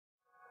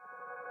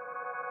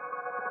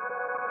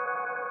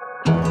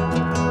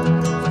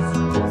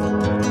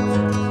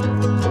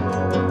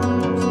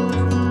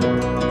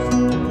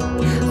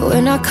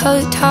When I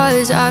cut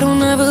ties, I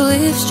don't ever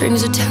leave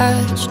strings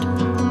attached.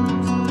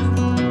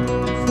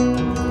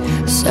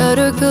 Said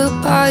her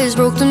goodbyes,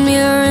 broke the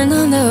mirror, and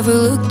I never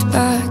looked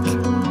back.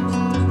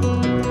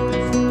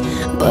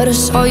 But I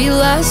saw you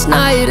last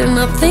night, and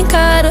I think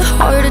I had a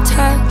heart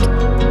attack.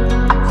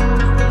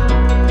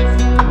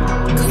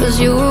 Cause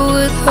you were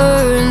with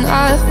her, and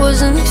I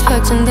wasn't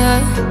expecting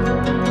that.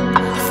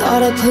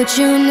 Thought I put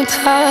you in the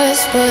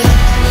past, but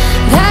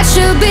that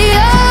should be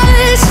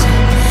us.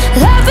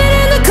 Laughing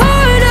in the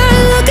corner,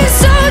 looking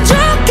so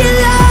drunk in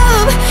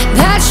love.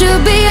 That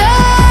should be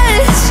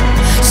us.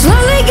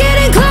 Slowly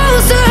getting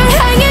closer,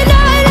 hanging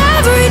on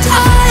every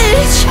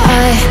touch.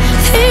 I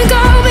think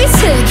I'll be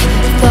sick,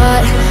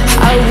 but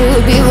I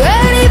would be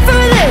ready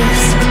for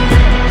this.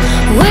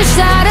 Wish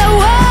that I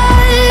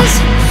was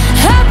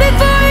happy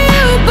for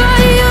you, but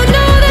you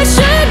know that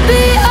should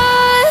be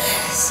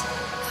us.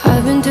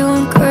 I've been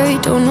doing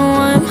great, don't know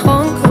why I'm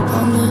hung up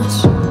on this.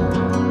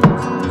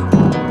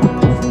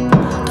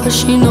 Does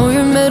she know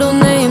your middle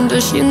name?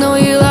 Does she know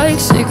you like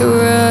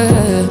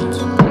cigarettes?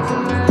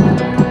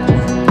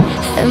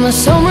 Am I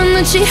someone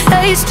that she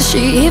hates? Does she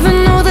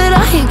even know that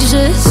I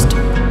exist?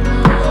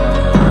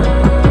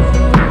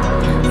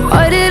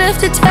 Why did it have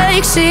to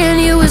take seeing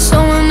you with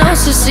someone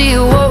else to see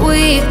what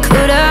we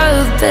could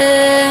have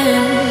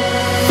been?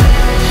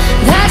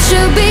 That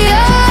should be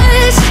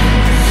us.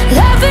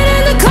 Laughing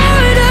in the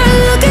corridor,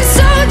 looking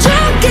so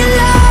drunk in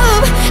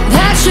love.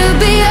 That should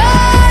be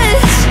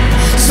us.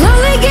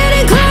 Slowly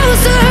getting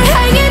closer,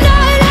 hanging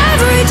on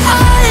every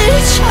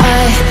touch.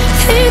 I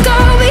think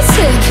I'll be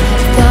sick,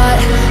 but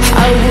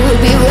I would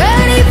be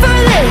ready for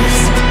this.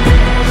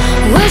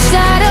 Wish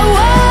that I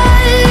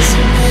was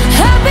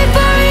happy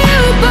for you,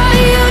 but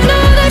you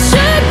know that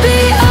should be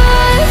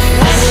us.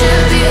 That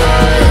should be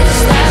us.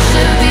 That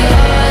should be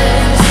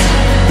us.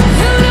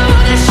 You know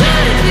that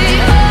should be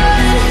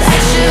us.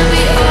 That should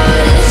be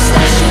us.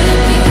 That should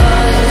be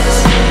us.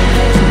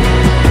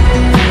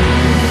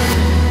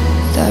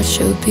 That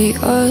should be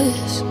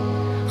us.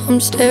 I'm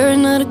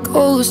staring at a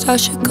ghost. I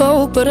should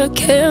go, but I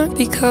can't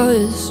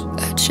because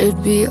that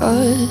should be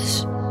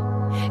us.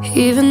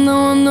 Even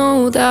though I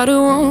know that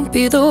it won't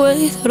be the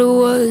way that it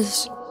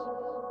was.